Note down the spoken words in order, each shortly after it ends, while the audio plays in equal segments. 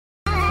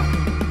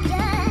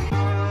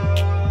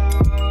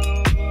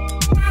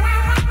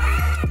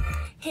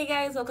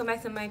guys, welcome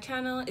back to my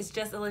channel. It's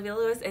just Olivia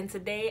Lewis, and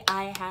today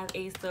I have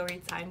a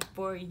story time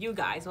for you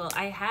guys. Well,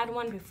 I had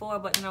one before,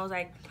 but then I was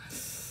like,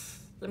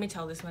 let me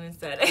tell this one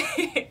instead.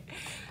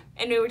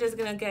 Anyway, we're just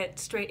gonna get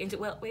straight into,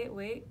 well,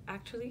 wait,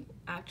 actually,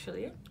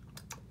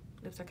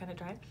 lips are kind of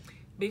dry.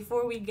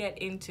 Before we get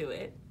into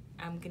it,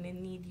 I'm gonna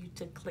need you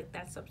to click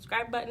that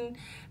subscribe button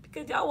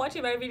because y'all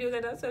watching my videos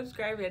and not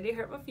subscribing and they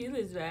hurt my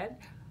feelings, man.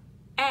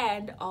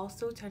 And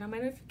also turn on my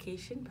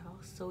notification bell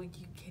so you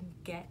can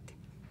get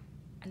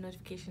a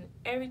notification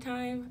every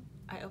time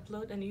I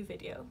upload a new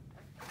video.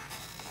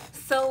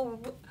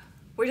 So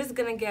we're just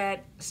gonna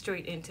get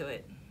straight into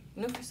it.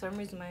 You know, for some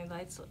reason my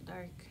lights look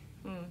dark.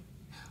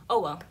 Oh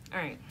well, all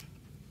right.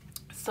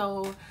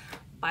 So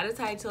by the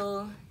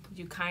title,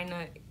 you kind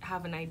of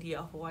have an idea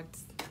of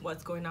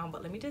what's going on,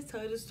 but let me just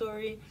tell you the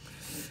story.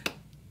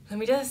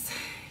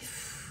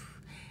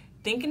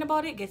 Thinking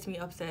about it gets me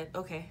upset.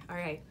 Okay, all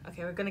right.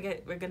 Okay, we're gonna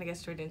get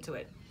straight into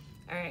it.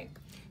 All right.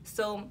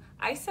 So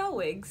I sell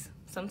wigs.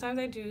 Sometimes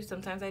I do,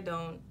 sometimes I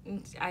don't.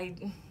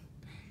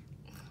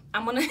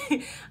 I'm one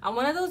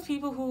of those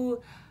people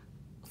who,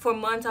 for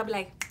months, I'll be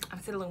like,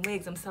 I'm selling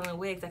wigs,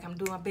 like I'm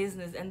doing my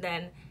business, and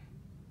then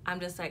I'm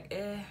just like,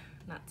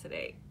 not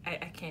today.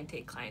 I can't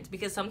take clients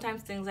because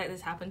sometimes things like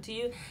this happen to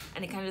you,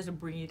 and it kind of just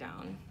bring you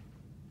down.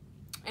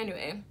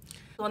 Anyway,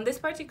 so on this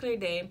particular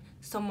day,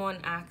 someone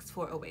asked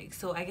for a wig.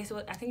 So I guess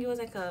I think it was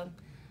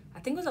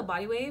a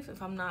body wave,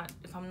 if I'm not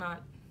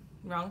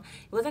wrong.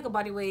 It was like a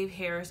body wave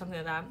hair or something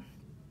like that.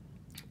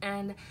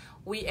 And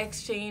we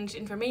exchanged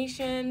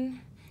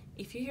information.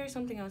 If you hear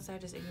something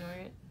outside, just ignore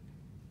it.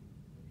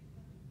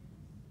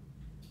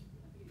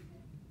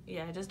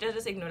 Yeah, just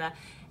ignore that.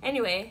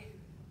 Anyway,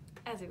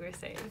 as we were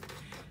saying,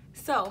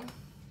 so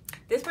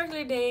this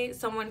particular day,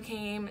 someone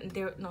came.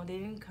 They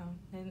didn't come.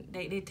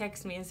 They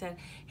texted me and said,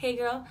 "Hey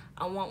girl,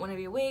 I want one of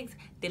your wigs.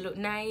 They look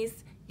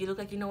nice. You look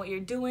like you know what you're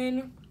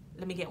doing.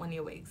 Let me get one of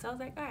your wigs." So I was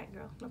like, "All right,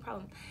 girl, no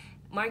problem."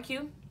 Mark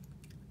you,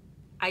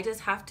 I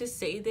just have to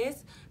say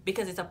this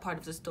because it's a part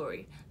of the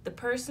story. The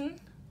person,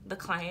 the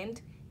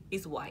client,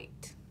 is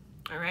white.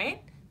 All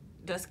right?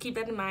 Just keep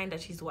that in mind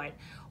that she's white.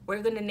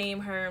 We're gonna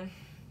name her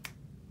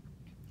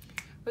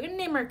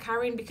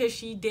Karen because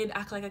she did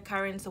act like a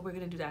Karen, so we're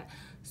gonna do that.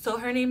 So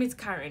her name is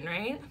Karen,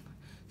 right?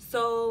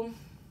 So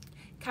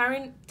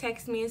Karen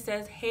texts me and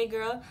says, "Hey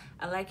girl,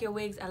 I like your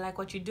wigs. I like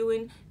what you're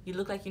doing. You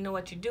look like you know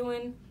what you're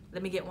doing.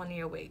 Let me get one of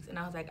your wigs." And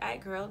I was like, "All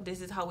right, girl,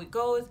 this is how it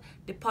goes.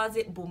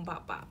 Deposit, boom,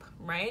 bop, bop,"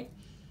 right?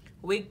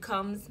 Wig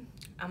comes.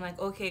 I'm like,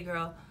 "Okay,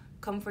 girl,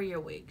 come for your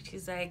wig."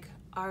 She's like,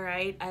 "All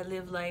right, I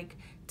live like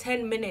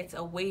 10 minutes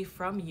away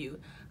from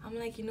you." I'm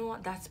like, "You know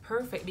what? That's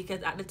perfect,"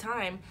 because at the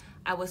time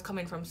I was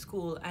coming from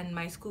school and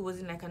my school was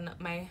in like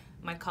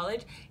my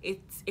college.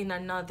 It's in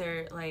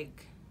another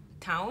like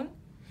town.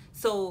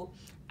 So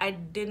I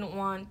didn't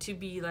want to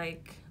be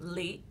like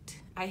late.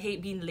 I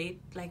hate being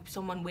late, like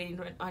someone waiting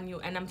on you,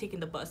 and I'm taking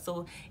the bus,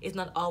 so it's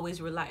not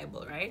always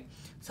reliable, right?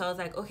 So I was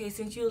like, okay,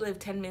 since you live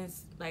 10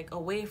 minutes like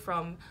away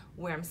from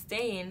where I'm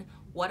staying,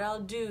 what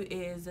I'll do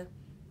is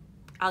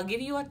I'll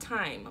give you a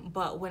time,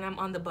 but when I'm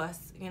on the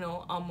bus, you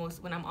know,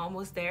 when I'm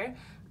almost there,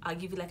 I'll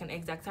give you like an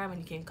exact time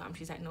and you can come.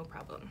 She's like, "No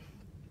problem."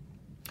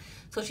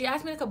 So she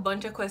asked me like a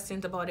bunch of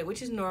questions about it,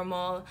 which is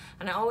normal,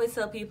 and I always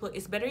tell people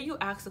it's better you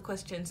ask the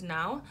questions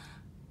now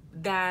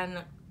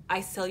than I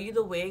sell you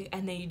the wig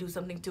and then you do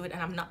something to it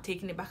and I'm not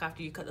taking it back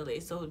after you cut the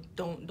lace. So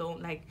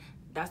don't like,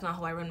 that's not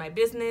how I run my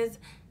business.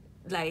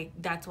 Like,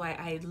 that's why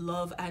I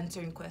love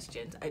answering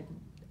questions.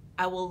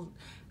 I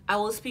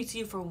will speak to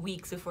you for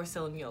weeks before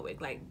selling you a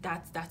wig. Like,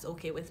 that's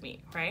okay with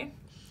me, right?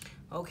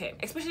 Okay,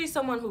 especially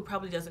someone who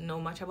probably doesn't know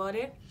much about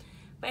it.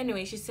 But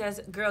anyway, she says,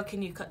 "Girl,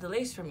 can you cut the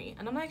lace for me?"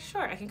 And I'm like,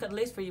 "Sure, I can cut the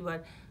lace for you,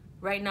 but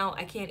right now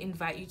I can't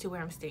invite you to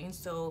where I'm staying,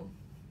 so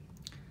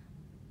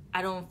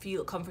I don't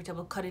feel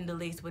comfortable cutting the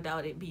lace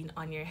without it being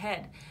on your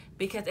head."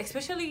 Because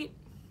especially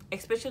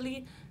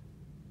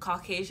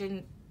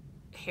Caucasian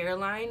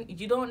hairline,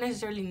 you don't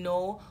necessarily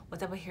know what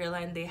type of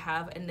hairline they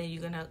have, and then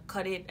you're gonna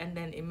cut it and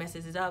then it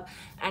messes it up.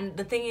 And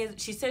the thing is,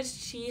 she says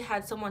she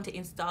had someone to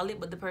install it,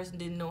 but the person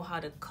didn't know how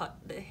to cut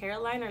the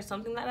hairline or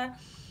something like that.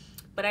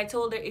 But I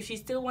told her if she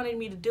still wanted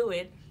me to do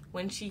it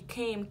when she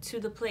came to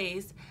the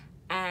place,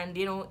 and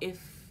you know,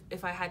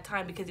 if I had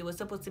time, because it was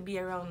supposed to be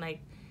around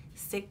like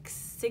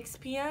 6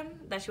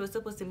 p.m. that she was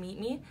supposed to meet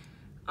me,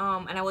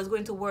 and I was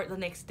going to work the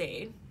next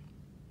day.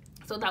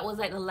 So that was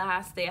like the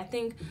last day. I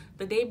think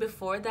the day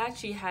before that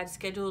she had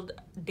scheduled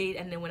a date,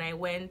 and then when I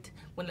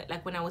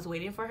was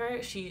waiting for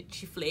her, she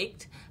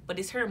flaked. But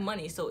it's her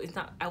money, so it's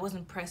not, I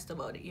wasn't pressed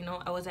about it, you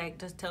know. I was like,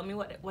 just tell me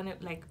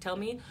tell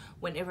me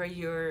whenever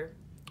you're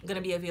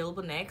gonna be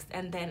available next,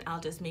 and then I'll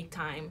just make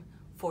time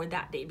for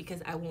that day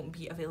because I won't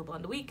be available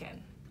on the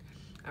weekend.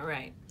 All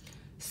right.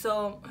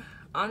 So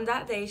on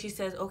that day, she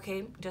says,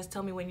 "Okay, just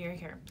tell me when you're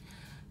here."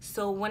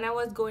 So when I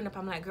was going up,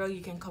 I'm like, "Girl,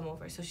 you can come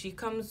over." So she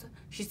comes,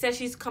 she says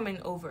she's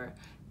coming over,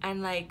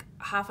 and like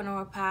half an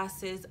hour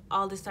passes,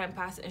 all this time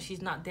passes, and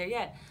she's not there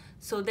yet.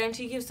 So then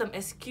she gives some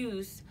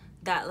excuse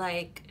that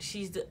like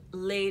she's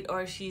late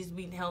or she's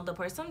being held up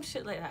or some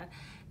shit like that.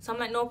 So I'm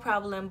like, no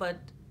problem, but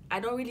I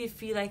don't really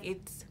feel like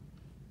it's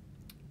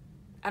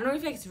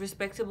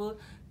respectable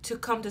to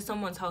come to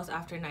someone's house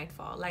after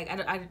nightfall. Like,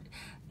 I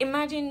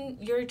imagine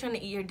you're trying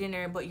to eat your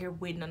dinner, but you're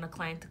waiting on a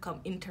client to come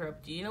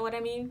interrupt you. You know what I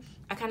mean?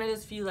 I kind of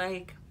just feel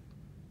like,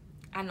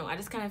 I don't know, I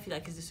just kind of feel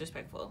like it's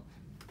disrespectful.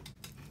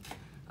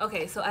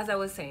 Okay, so as I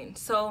was saying,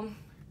 so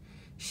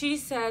she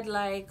said,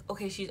 like,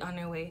 okay, she's on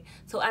her way.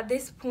 So at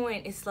this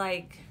point, it's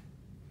like,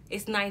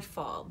 it's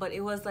nightfall, but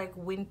it was like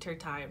winter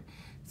time.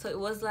 So it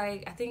was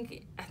like, I think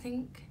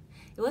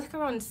it was like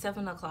around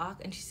 7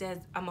 o'clock, and she says,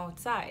 I'm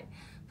outside.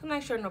 So I'm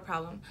like, sure, no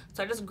problem.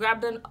 So I just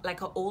grabbed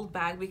like an old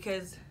bag,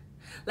 because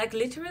like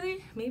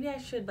literally, maybe I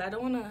should, but I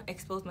don't want to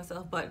expose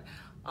myself. But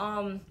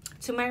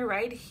to my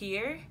right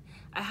here,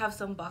 I have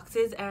some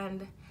boxes,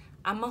 and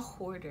I'm a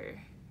hoarder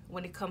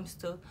when it comes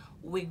to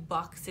wig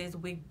boxes,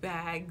 wig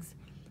bags,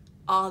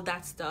 all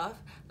that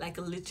stuff. Like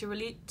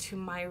literally to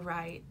my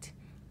right,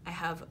 I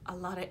have a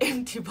lot of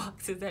empty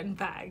boxes and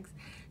bags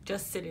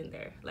just sitting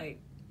there, like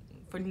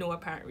for no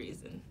apparent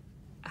reason.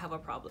 I have a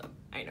problem,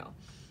 I know.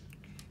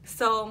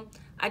 So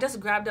I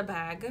just grabbed a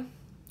bag,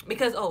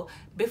 because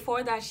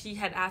before that she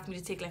had asked me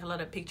to take like a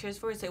lot of pictures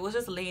for it, so it was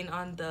just laying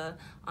on the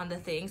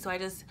thing. So I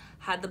just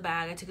had the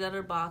bag, I took it out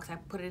of the box, I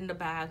put it in the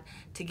bag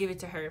to give it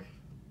to her.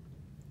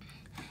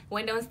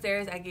 Went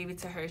downstairs, I gave it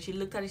to her. She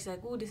looked at it, she's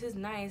like, oh, this is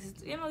nice,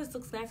 you know, this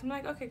looks nice. I'm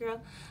like, okay, girl.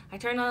 I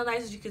turned on the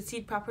lights so you could see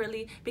it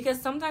properly, because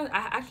sometimes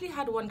I actually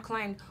had one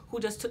client who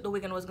just took the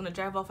wig and was gonna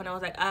drive off, and I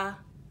was like,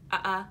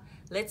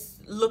 let's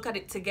look at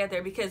it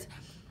together, because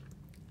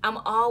I'm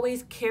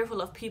always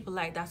careful of people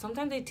like that.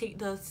 Sometimes they take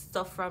the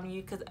stuff from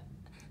you, because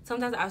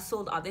sometimes I've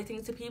sold other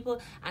things to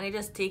people and they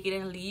just take it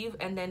and leave,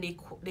 and then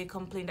they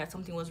complain that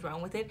something was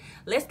wrong with it.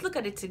 Let's look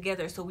at it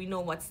together so we know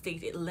what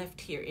state it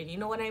left here in, you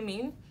know what I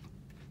mean?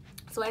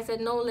 So I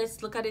said, no,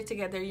 let's look at it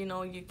together. You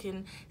know, you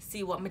can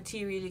see what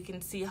material, you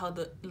can see how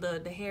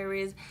the hair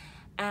is.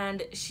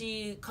 And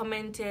she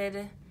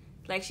commented,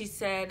 like she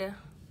said,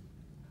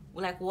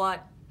 like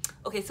what?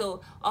 Okay,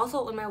 so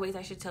also on my waist,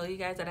 I should tell you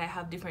guys that I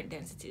have different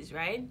densities,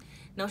 right?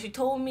 Now, she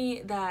told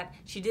me that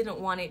she didn't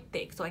want it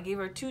thick. So I gave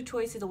her two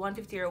choices, a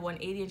 150 or a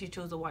 180, and she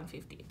chose a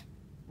 150.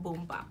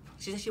 Boom, bop.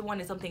 She said she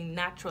wanted something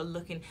natural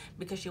looking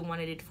because she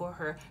wanted it for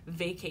her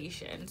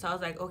vacation. So I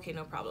was like, okay,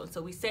 no problem.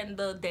 So we sent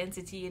the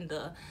density and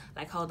the,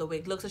 like, how the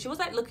wig looks. So she was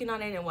like looking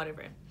on it and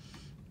whatever.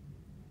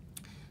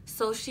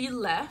 So she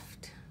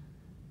left.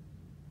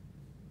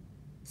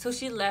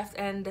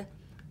 And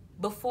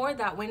before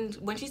that,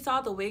 when she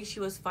saw the wig, she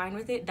was fine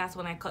with it. That's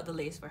when I cut the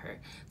lace for her.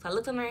 So I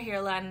looked on her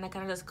hairline and I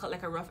kind of just cut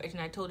like a rough edge, and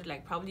I told her,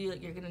 like, probably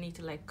you're gonna need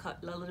to like cut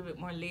a little bit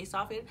more lace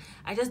off it.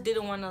 I just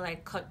didn't want to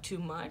like cut too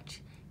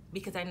much,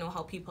 because I know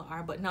how people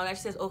are. But now that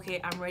she says, okay,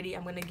 I'm ready,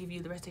 I'm gonna give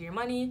you the rest of your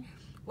money,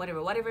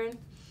 whatever.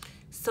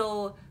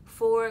 So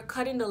for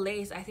cutting the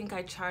lace, I think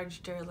I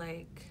charged her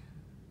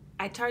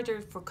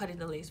for cutting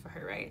the lace for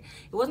her, right?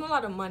 It wasn't a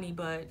lot of money,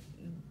 but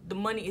the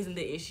money isn't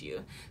the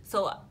issue.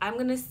 So I'm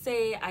gonna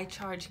say I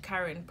charged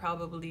Karen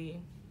probably,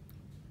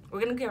 we're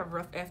gonna get a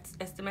rough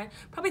estimate,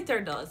 probably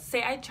 $30.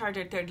 Say I charge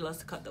her $30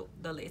 to cut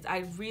the lace. I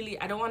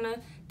don't want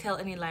to tell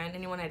any lie on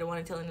anyone. I don't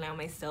want to tell any lie on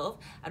myself.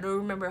 I don't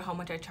remember how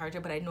much I charge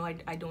her, but I know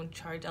I don't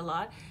charge a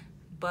lot.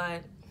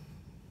 But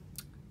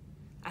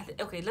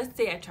okay, let's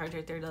say I charge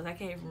her $30. I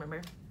can't even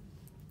remember.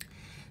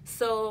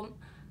 So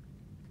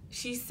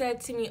she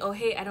said to me, oh,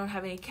 hey, I don't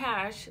have any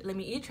cash, let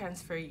me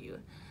e-transfer you.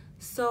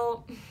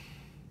 So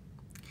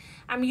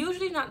I'm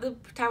usually not the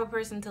type of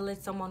person to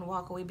let someone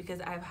walk away, because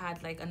I've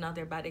had like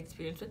another bad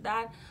experience with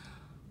that.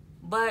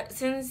 But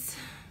since,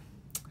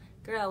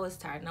 girl, I was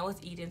tired and I was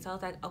eating, so I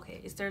was like,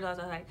 okay, it's $30. I was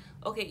like,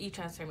 okay,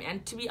 e-transfer me.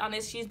 And to be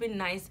honest, she's been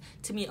nice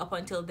to me up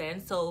until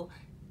then. So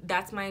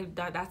that's my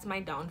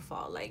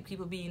downfall, like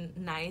people being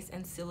nice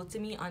and civil to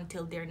me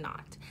until they're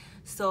not.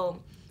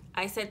 So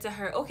I said to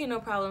her, okay, no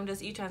problem,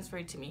 just e-transfer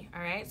it to me,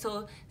 all right?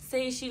 So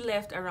say she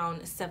left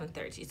around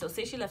 7:30. So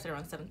say she left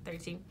around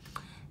 7:30.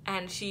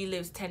 And she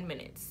lives 10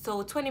 minutes.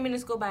 So 20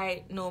 minutes go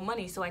by, no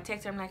money. So I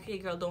text her, I'm like, hey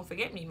girl, don't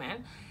forget me,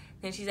 man.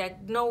 Then she's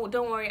like, no,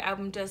 don't worry, I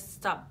just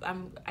stopped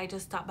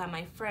by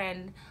my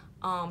friend,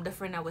 the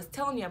friend I was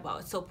telling you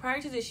about. So prior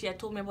to this, she had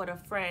told me about a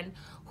friend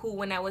who,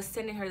 when I was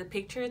sending her the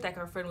pictures, like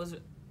her friend was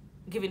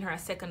giving her a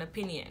second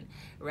opinion,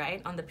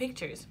 right, on the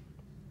pictures.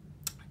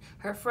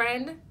 Her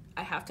friend,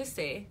 I have to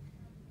say,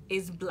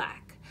 is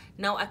black.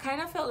 Now, I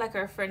kind of felt like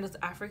her friend was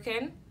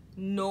African.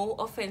 No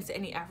offense to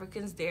any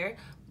Africans there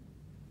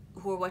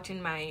who are watching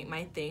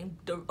my thing.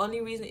 The only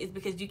reason is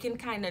because you can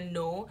kind of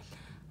know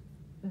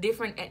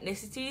different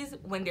ethnicities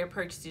when they're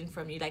purchasing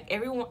from you. Like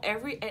every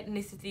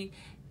ethnicity,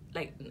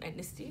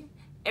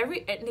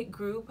 every ethnic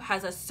group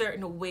has a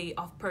certain way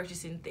of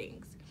purchasing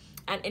things,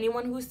 and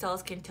anyone who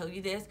sells can tell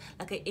you this.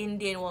 Like an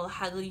Indian will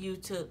haggle you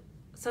to,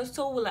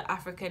 so will an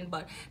African,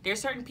 but there are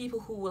certain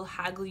people who will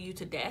haggle you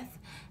to death,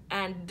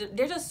 and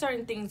there's just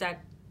certain things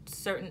that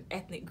certain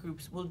ethnic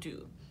groups will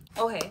do.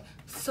 Okay,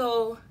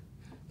 so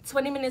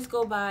 20 minutes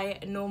go by,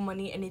 no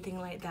money, anything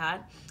like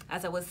that,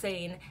 as I was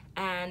saying,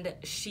 and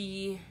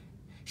she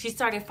she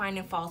started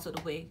finding faults with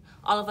the wig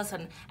all of a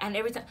sudden. And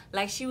every time,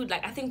 like, she would,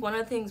 like, I think one of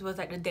the things was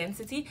like the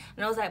density,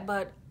 and I was like,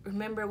 but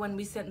remember when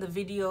we sent the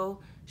video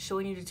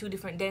showing you the 2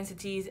 different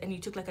densities, and you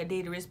took like a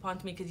day to respond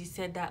to me because you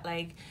said that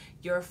like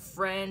your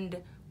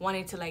friend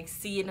wanted to like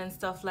see it and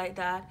stuff like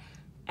that,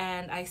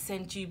 and I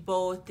sent you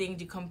both things,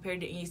 you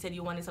compared it, and you said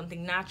you wanted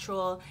something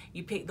natural,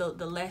 you picked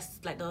the less,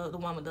 like the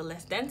one with the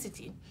less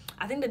density.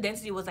 I think the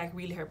density was like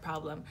really her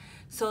problem.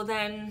 So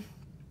then,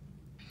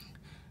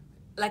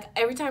 like,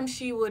 every time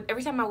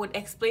I would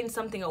explain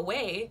something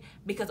away,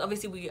 because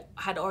obviously we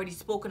had already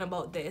spoken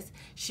about this,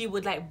 she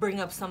would like bring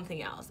up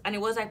something else, and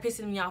it was like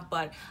pissing me off.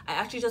 But I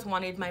actually just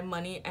wanted my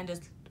money, and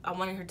just I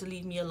wanted her to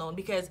leave me alone,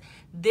 because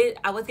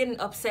I was getting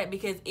upset,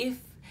 because if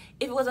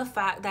it was a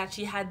fact that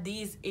she had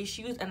these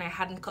issues and I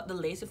hadn't cut the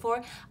lace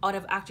before, I would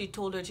have actually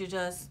told her to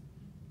just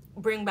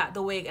bring back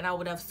the wig, and I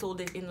would have sold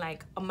it in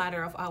like a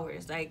matter of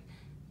hours. Like,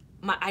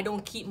 I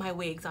don't keep my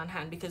wigs on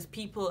hand, because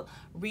people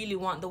really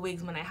want the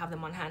wigs when I have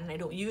them on hand, and I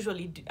don't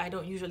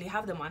usually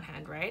have them on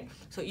hand, right?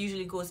 So it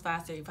usually goes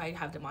faster if I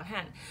have them on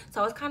hand.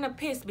 So I was kind of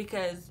pissed,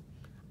 because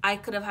I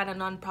could have had a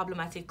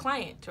non-problematic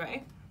client,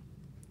 right?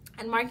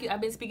 And mark you,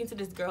 I've been speaking to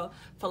this girl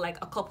for like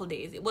a couple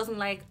days. It wasn't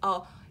like,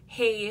 oh,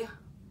 hey,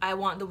 I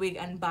want the wig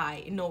and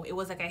buy. No, it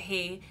was like a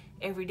hey,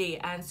 every day,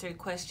 answer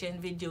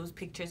question, videos,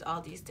 pictures,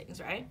 all these things,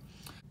 right?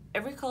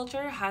 Every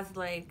culture has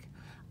like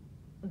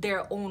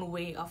their own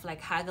way of like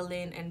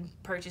haggling and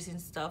purchasing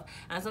stuff,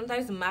 and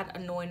sometimes it's mad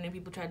annoying when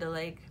people try to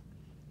like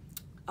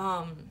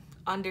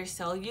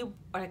undersell you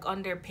or like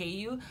underpay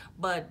you,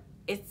 but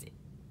it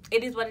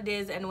is what it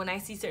is. And when I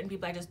see certain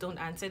people, I just don't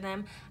answer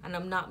them, and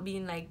I'm not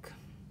being like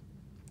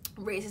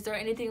racist or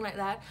anything like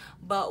that,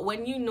 but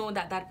when you know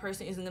that that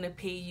person isn't gonna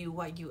pay you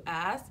what you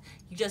ask,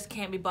 you just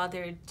can't be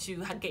bothered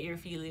to get your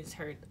feelings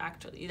hurt.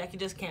 Actually, like, you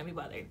just can't be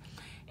bothered.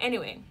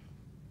 Anyway,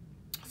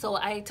 so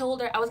I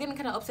told her, I was getting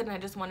kind of upset and I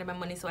just wanted my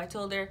money, so I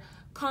told her,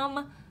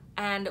 come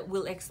and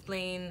we'll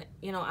explain,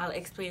 you know, I'll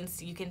explain,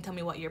 so you can tell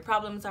me what your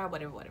problems are,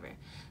 whatever.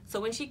 So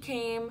when she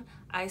came,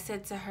 I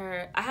said to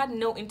her, I had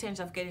no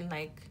intention of getting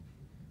like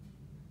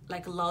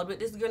loud with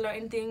this girl or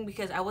anything,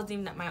 because I wasn't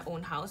even at my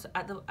own house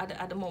at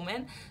the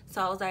moment. So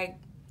I was like,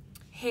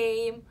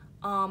 hey,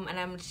 and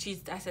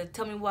I said,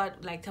 tell me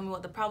what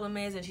the problem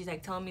is, and she's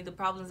like telling me the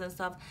problems and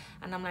stuff,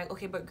 and I'm like,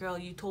 okay, but girl,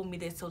 you told me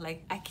this, so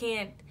like I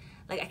can't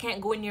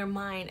go in your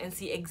mind and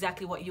see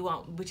exactly what you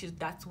want,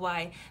 that's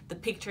why the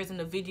pictures and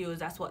the videos,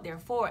 that's what they're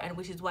for, and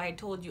which is why I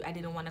told you I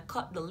didn't want to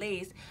cut the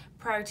lace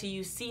prior to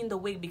you seeing the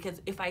wig,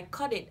 because if I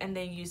cut it and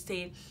then you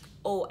say,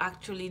 oh,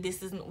 actually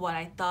this isn't what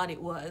I thought it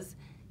was,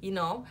 you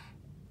know,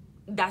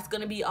 that's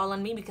gonna be all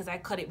on me, because I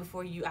cut it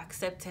before you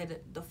accepted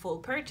the full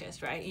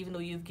purchase, right? Even though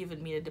you've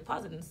given me a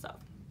deposit and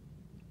stuff.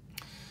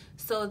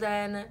 So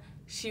then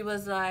she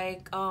was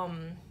like,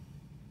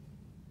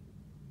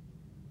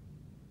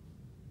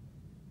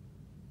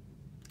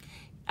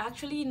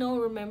 actually, no,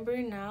 remember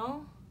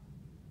now?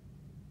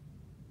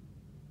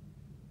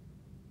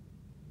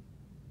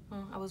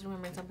 Oh, I was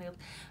remembering something else.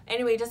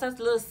 Anyway, just as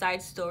a little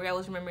side story, I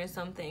was remembering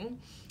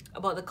something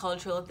about the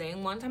cultural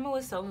thing. One time I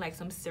was selling like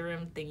some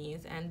serum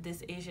thingies, and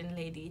this Asian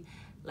lady,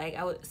 like,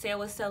 I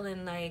was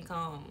selling like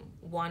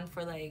one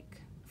for like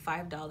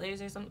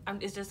 $5 or something.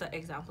 It's just an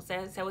example. So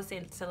I was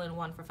selling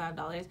one for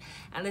 $5,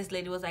 and this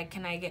lady was like,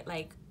 can I get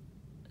like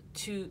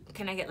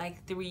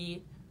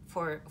 3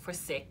 for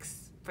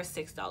 $6?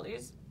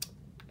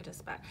 I just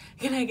spat.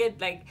 Can I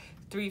get like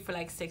 3 for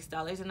like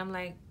 $6? And I'm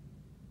like,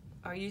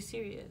 are you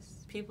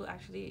serious? People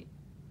actually,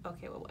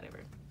 okay, well,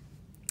 whatever.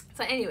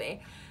 So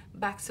anyway,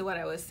 back to what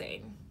I was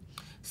saying.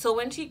 So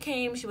when she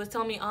came, she was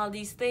telling me all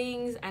these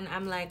things, and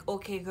I'm like,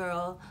 okay,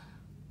 girl,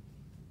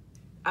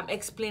 I'm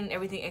explaining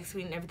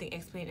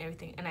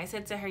everything. And I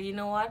said to her, you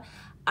know what?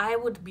 I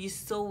would be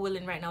so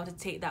willing right now to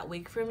take that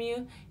wig from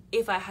you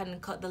if I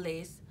hadn't cut the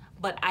lace.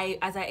 But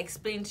as I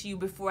explained to you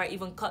before I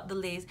even cut the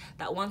lace,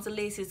 that once the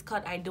lace is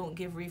cut, I don't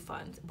give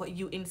refunds. But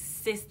you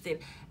insisted,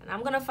 and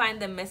I'm gonna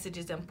find the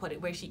messages and put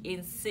it where she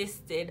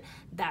insisted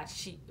that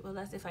well,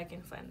 that's if I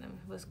can find them.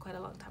 It was quite a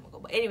long time ago.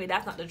 But anyway,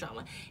 that's not the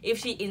drama. If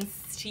she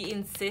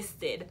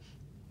insisted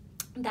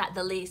that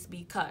the lace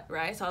be cut,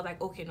 right? So I was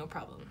like, okay, no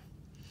problem.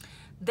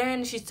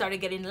 Then she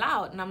started getting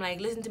loud, and I'm like,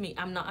 listen to me,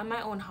 I'm not in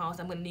my own house.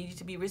 I'm gonna need you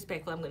to be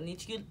respectful. I'm gonna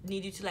need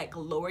you to like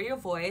lower your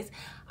voice.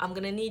 I'm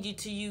gonna need you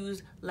to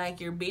use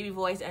like your baby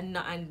voice, and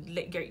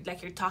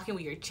like you're talking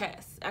with your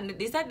chest. And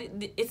it's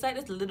like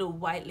this little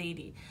white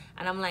lady,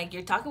 and I'm like,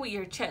 you're talking with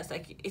your chest.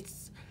 Like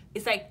it's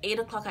like 8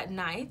 o'clock at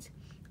night,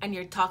 and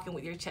you're talking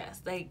with your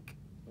chest. Like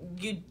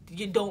you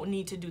don't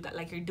need to do that.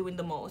 Like, you're doing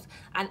the most.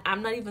 And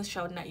I'm not even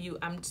shouting at you.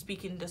 I'm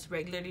speaking just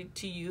regularly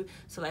to you.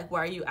 So like,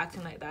 why are you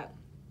acting like that?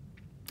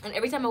 And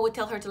every time I would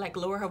tell her to like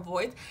lower her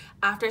voice,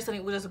 after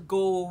something would just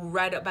go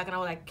right up back, and I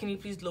was like, can you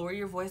please lower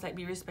your voice, like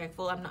be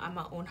respectful, I'm not at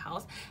my own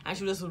house. And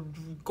she would just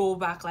go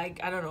back, like,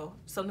 I don't know,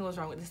 something was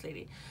wrong with this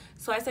lady.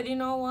 So I said, you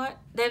know what,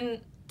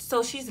 then,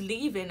 so she's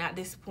leaving at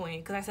this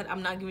point, because I said,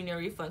 I'm not giving you a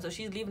refund. So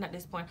she's leaving at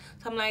this point.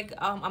 So I'm like,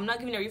 I'm not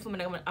giving you a refund,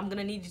 but I'm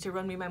gonna need you to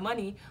run me my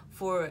money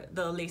for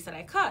the lace that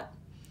I cut.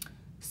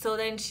 So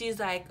then she's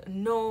like,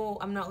 no,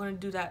 I'm not gonna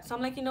do that. So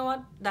I'm like, you know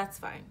what, that's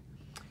fine,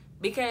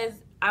 because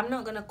I'm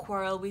not gonna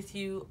quarrel with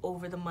you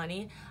over the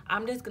money.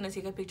 I'm just gonna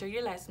take a picture of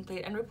your license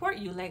plate and report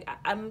you. Like,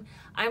 I'm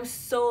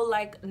so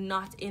like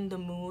not in the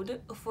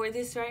mood for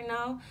this right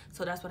now,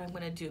 so that's what I'm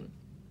gonna do.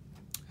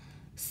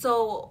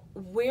 So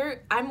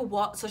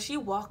so she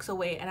walks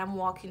away, and I'm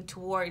walking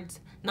towards,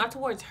 not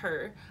towards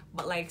her,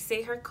 but like,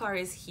 say her car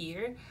is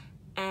here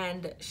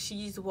and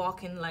she's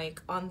walking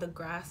like on the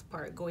grass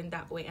part going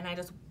that way, and I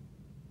just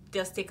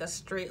take a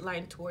straight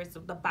line towards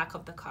the back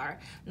of the car.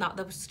 Not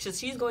the,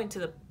 she's going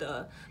to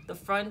the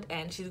front,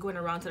 and she's going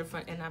around to the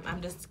front, and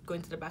I'm just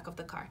going to the back of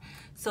the car.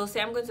 So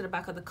say I'm going to the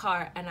back of the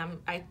car, and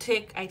I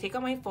take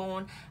out my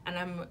phone and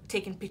I'm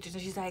taking pictures,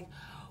 and she's like,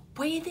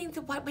 what do you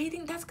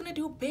think that's gonna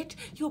do, bitch?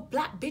 You a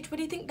black bitch, what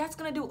do you think that's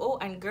gonna do? Oh,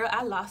 and girl,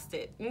 I lost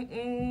it.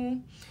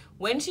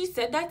 When she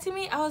said that to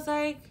me, I was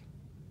like,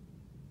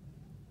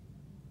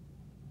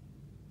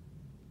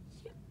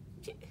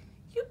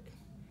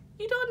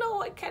 you don't know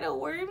what kind of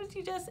worms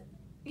you just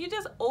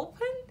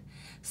opened.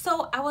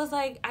 So I was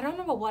like, I don't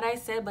remember what I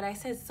said, but I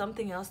said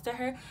something else to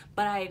her.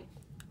 But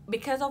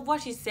because of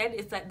what she said,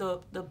 it's like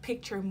the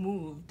picture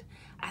moved.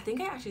 I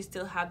think I actually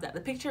still have that.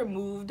 The picture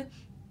moved,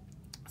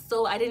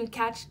 so I didn't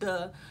catch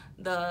the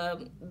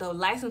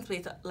license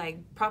plate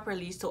like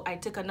properly. So I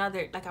took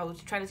another, like, I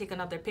was trying to take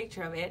another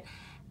picture of it,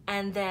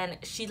 and then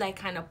she like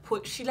kind of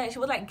she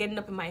was like getting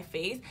up in my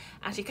face,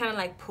 and she kind of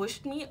like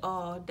pushed me.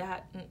 Oh,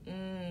 that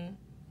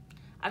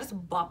I just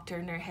bopped her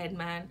in her head,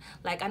 man.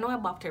 Like, I know I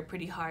bopped her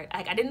pretty hard.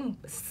 Like, I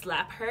didn't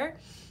slap her.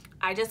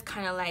 I just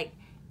kind of like,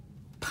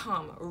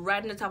 palm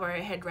right in the top of her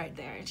head right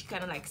there. And she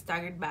kind of like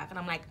staggered back. And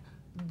I'm like,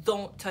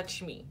 don't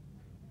touch me.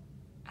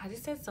 I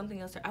just said something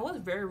else to her. I was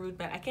very rude,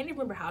 man. I can't even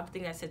remember how the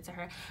thing I said to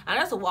her. And I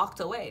just walked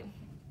away.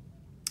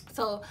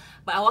 So,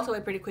 but I walked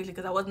away pretty quickly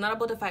because I was not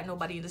about to fight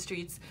nobody in the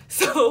streets.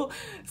 So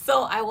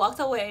I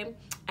walked away,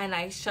 and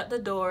I shut the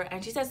door,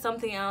 and she said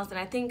something else, and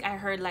I think I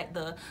heard like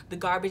the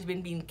garbage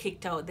bin being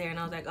kicked out there, and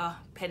I was like, oh,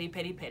 petty,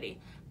 petty, petty.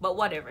 But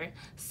whatever.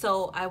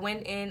 So I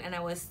went in, and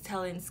I was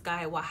telling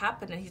Sky what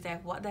happened, and he's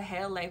like, what the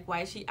hell? Like,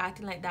 why is she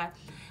acting like that?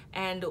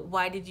 And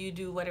why did you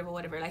do whatever,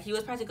 whatever? Like, he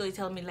was practically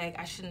telling me like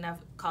I shouldn't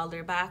have called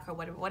her back or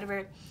whatever,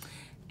 whatever.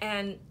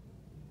 And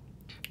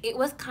it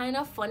was kind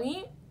of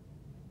funny,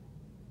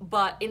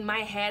 but in my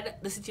head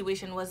the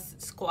situation was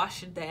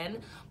squashed then,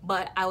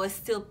 but I was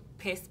still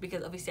pissed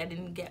because obviously I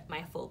didn't get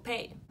my full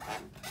pay.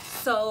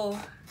 So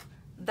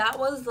that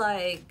was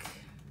like,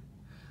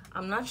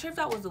 I'm not sure if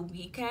that was a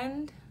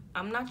weekend,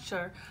 I'm not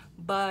sure,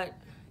 but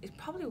it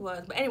probably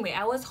was. But anyway,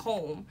 I was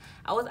home,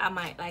 I was at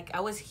my, like,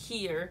 I was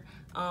here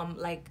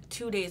like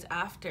 2 days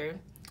after,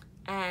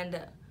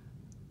 and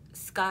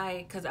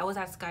Sky, because I was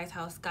at Sky's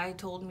house, Sky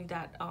told me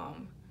that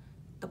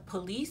the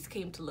police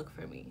came to look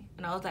for me.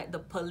 And I was like, the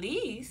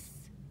police?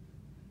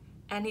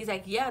 And he's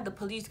like, yeah, the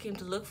police came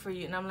to look for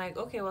you. And I'm like,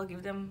 okay, well,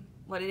 give them,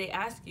 what did they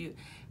ask you?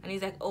 And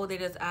he's like, oh, they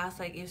just asked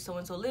like if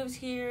so-and-so lives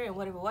here and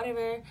whatever,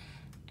 whatever.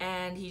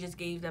 And he just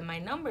gave them my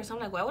number. So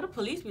I'm like, why would the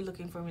police be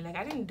looking for me? Like,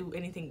 I didn't do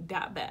anything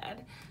that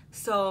bad.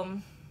 So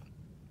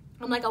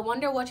I'm like, I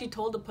wonder what she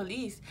told the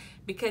police,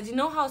 because you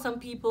know how some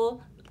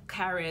people,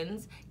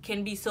 Karens,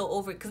 can be so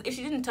over, because if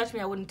she didn't touch me,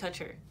 I wouldn't touch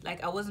her.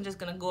 Like, I wasn't just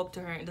gonna go up to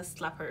her and just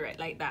slap her right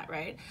like that,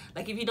 right?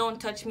 Like, if you don't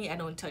touch me, I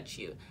don't touch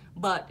you.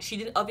 But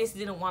she obviously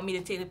didn't want me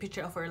to take a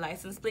picture of her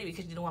license plate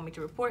because she didn't want me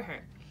to report her.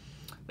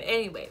 But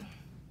anyway,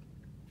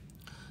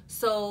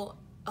 so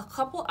a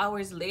couple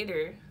hours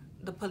later,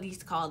 the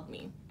police called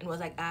me and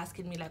was like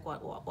asking me like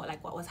what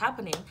was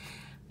happening.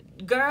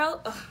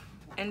 Girl,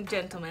 and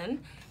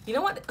gentlemen, you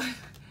know what?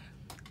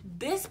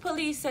 This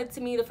police said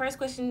to me, the first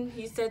question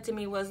he said to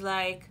me was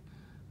like,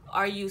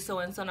 are you so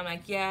and so? And I'm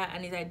like, yeah.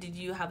 And he's like, did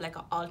you have like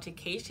an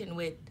altercation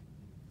with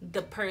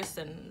the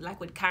person, like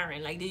with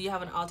Karen? Like, did you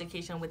have an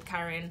altercation with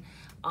Karen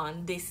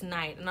on this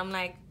night? And I'm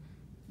like,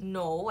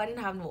 no, I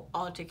didn't have no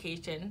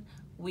altercation.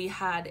 We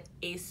had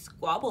a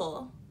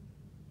squabble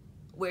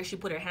where she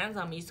put her hands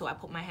on me, so I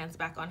put my hands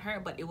back on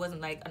her, but it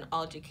wasn't like an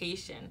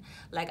altercation.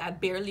 Like, I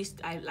barely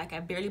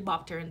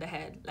bopped her in the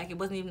head. Like, it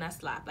wasn't even a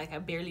slap. Like,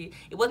 it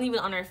wasn't even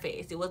on her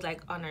face. It was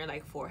like on her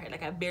like forehead.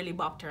 Like, I barely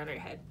bopped her on her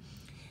head.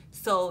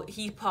 So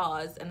he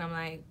paused, and I'm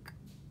like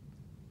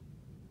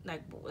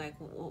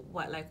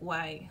what, like,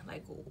 why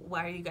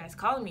are you guys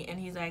calling me? And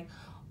he's like,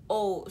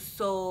 oh,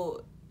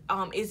 so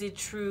is it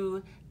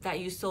true that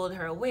you sold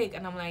her a wig?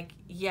 And I'm like,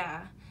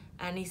 yeah.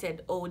 And he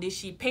said, oh, did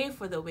she pay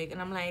for the wig?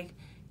 And I'm like,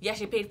 yeah,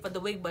 she paid for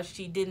the wig, but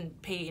she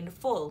didn't pay in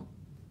full.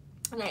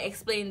 And I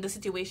explained the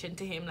situation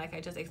to him, like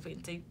I just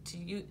explained to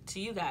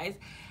you guys.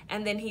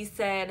 And then he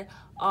said,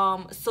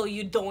 so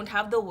you don't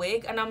have the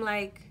wig? And I'm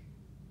like,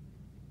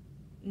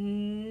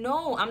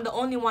 no, I'm the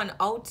only one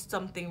out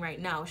something right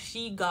now.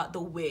 She got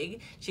the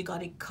wig, she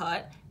got it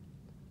cut,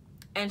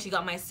 and she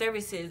got my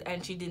services,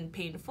 and she didn't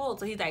pay in full.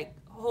 So he's like,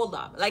 hold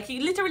up. Like,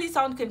 he literally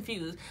sounded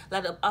confused.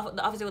 Like, the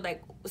officer was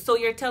like, so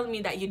you're telling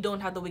me that you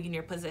don't have the wig in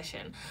your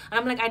possession? And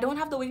I'm like, I don't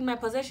have the wig in my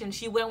possession.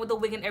 She went with the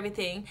wig and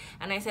everything.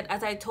 And I said,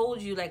 as I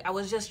told you, like, I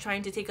was just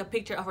trying to take a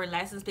picture of her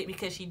license plate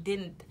because she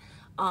didn't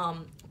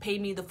pay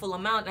me the full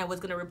amount, and I was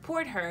gonna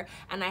report her,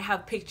 and I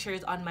have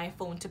pictures on my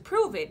phone to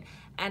prove it.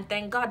 And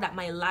thank God that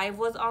my live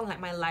was on, like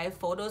my live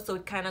photos, so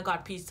it kind of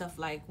got piece of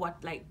like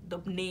what, like the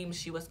names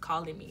she was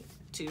calling me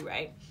to,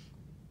 right?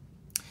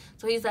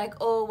 So he's like,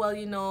 oh, well,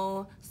 you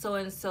know, so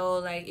and so,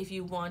 like, if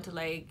you want to,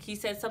 like, he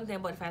said something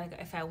about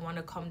if I want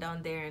to come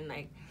down there and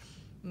like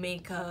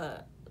make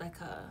a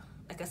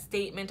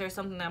statement or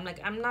something. I'm like,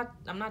 I'm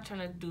not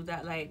trying to do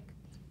that. Like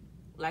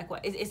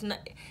what? It's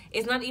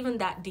not even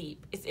that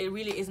deep. It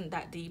really isn't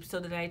that deep. So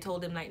then I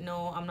told him, like,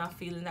 no, I'm not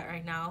feeling that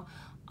right now.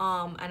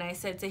 And I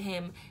said to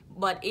him,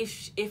 but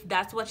if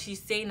that's what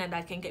she's saying and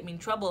that can get me in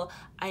trouble,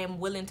 I am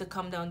willing to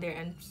come down there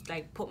and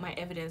like put my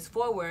evidence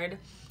forward,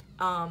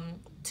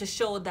 to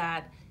show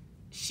that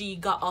she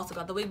also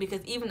got the wig.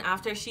 Because even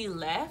after she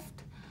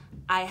left,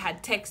 I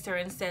had texted her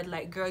and said,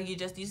 like, girl, you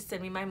just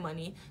send me my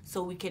money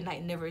so we can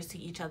like never see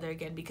each other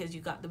again because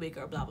you got the wig,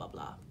 or blah blah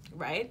blah,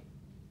 right?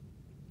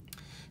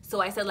 So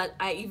I said, like,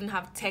 I even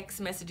have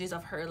text messages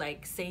of her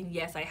like saying,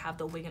 yes, I have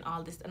the wig and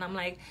all this. And I'm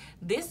like,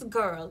 this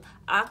girl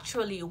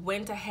actually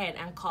went ahead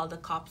and called the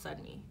cops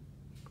on me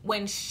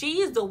when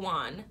she's the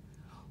one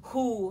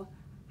who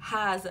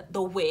has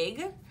the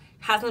wig,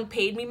 hasn't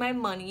paid me my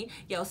money.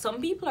 Yo, some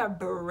people are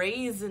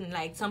brazen.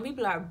 Like, some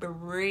people are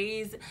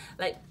brazen.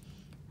 Like,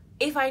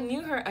 if I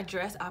knew her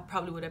address, I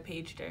probably would have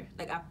paged her.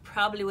 Like, I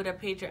probably would have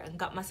paged her and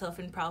got myself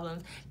in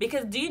problems.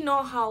 Because do you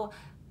know how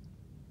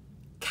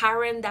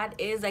Karen that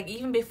is? Like,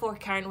 even before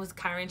Karen was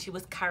Karen, she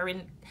was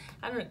Karen.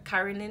 I don't know,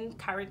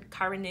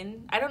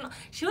 Karenin. I don't know.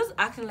 She was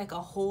acting like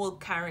a whole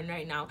Karen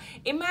right now.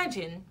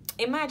 Imagine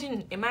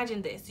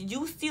this.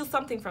 You steal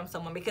something from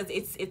someone, because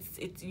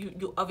it's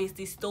you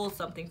obviously stole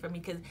something from me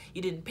because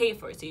you didn't pay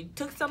for it. So you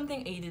took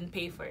something and you didn't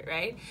pay for it,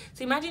 right?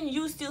 So imagine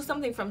you steal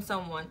something from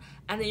someone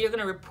and then you're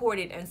gonna report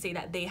it and say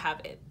that they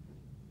have it.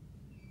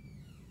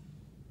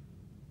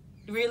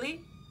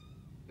 Really?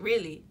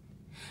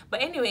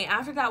 But anyway,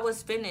 after that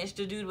was finished,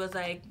 the dude was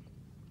like,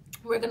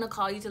 we're gonna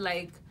call you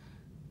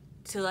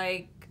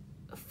to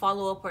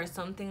follow up or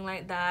something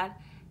like that.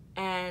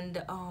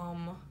 And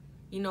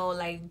you know,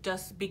 like,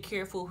 just be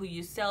careful who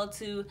you sell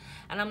to.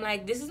 And I'm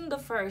like, this isn't the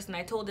first. And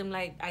I told him,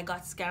 like, I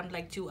got scammed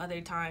like 2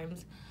 other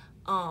times,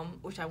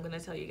 which I'm gonna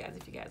tell you guys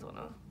if you guys want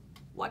to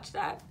watch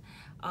that.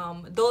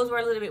 Those were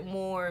a little bit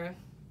more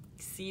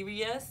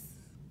serious.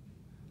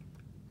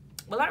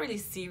 Well, not really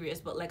serious,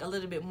 but like a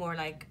little bit more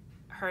like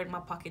hurt my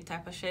pocket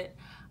type of shit.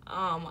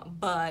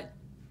 But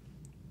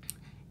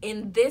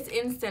in this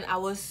instant, I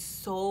was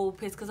so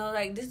pissed because I was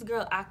like, this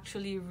girl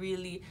actually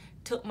really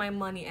took my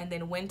money and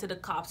then went to the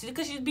cops,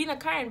 because she's being a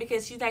Karen,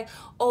 because she's like,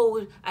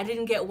 oh, I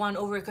didn't get one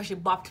over because she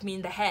bopped me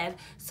in the head,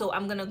 so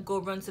I'm gonna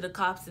go run to the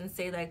cops and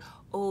say like,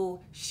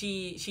 oh,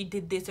 she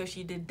did this or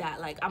she did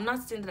that. Like, I'm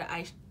not saying that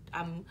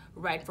I'm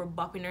right for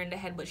bopping her in the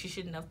head, but she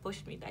shouldn't have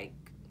pushed me. Like,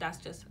 that's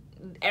just,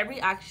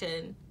 every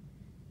action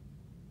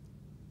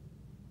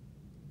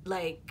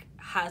like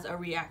has a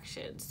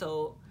reaction.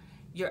 So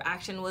your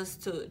action was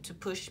to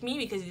push me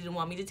because you didn't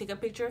want me to take a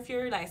picture of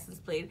your license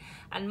plate,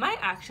 and my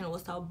action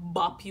was to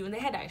bop you in the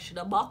head. I should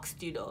have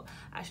boxed you though.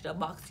 I should have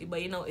boxed you,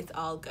 but you know, it's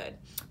all good.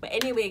 But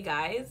anyway,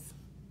 guys,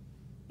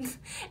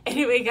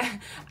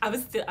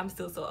 I'm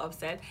still so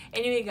upset.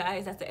 Anyway,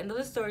 guys, that's the end of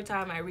the story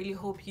time. I really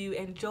hope you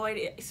enjoyed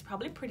it. It's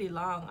probably pretty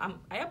long.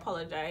 I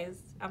apologize.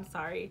 I'm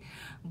sorry.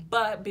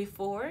 But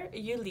before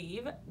you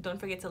leave, don't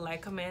forget to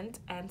like, comment,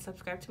 and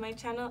subscribe to my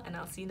channel, and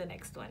I'll see you in the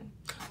next one.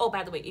 Oh,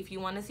 by the way, if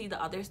you want to see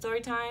the other story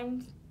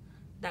times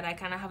that I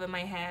kind of have in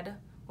my head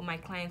when my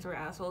clients were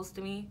assholes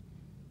to me,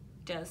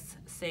 just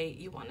say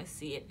you want to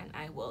see it, and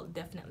I will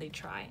definitely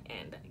try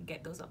and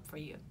get those up for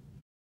you.